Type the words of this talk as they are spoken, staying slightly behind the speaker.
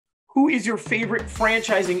Who is your favorite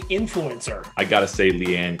franchising influencer? I gotta say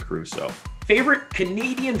Leanne Caruso. Favorite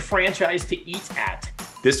Canadian franchise to eat at?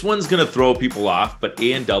 This one's gonna throw people off, but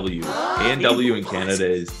A&W. A&W in Canada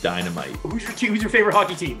is dynamite. Who's your favorite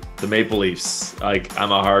hockey team? The Maple Leafs. Like,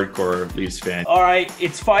 I'm a hardcore Leafs fan. All right,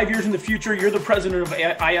 it's 5 years in the future. You're the president of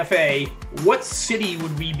IFA. What city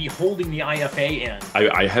would we be holding the IFA in?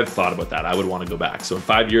 I have thought about that. I would want to go back. So in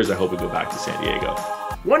 5 years, I hope we go back to San Diego.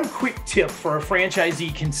 One quick tip for a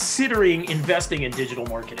franchisee considering investing in digital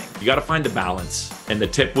marketing. You got to find the balance. And the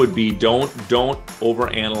tip would be don't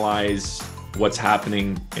overanalyze what's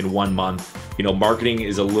happening in 1 month. You know, marketing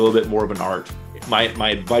is a little bit more of an art. My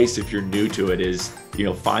advice, if you're new to it, is, you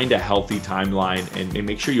know, find a healthy timeline and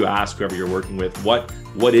make sure you ask whoever you're working with,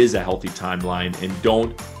 what is a healthy timeline, and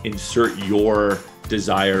don't insert your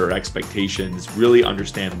desire or expectations. Really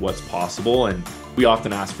understand what's possible. And we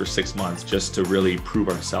often ask for 6 months just to really prove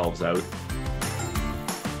ourselves out.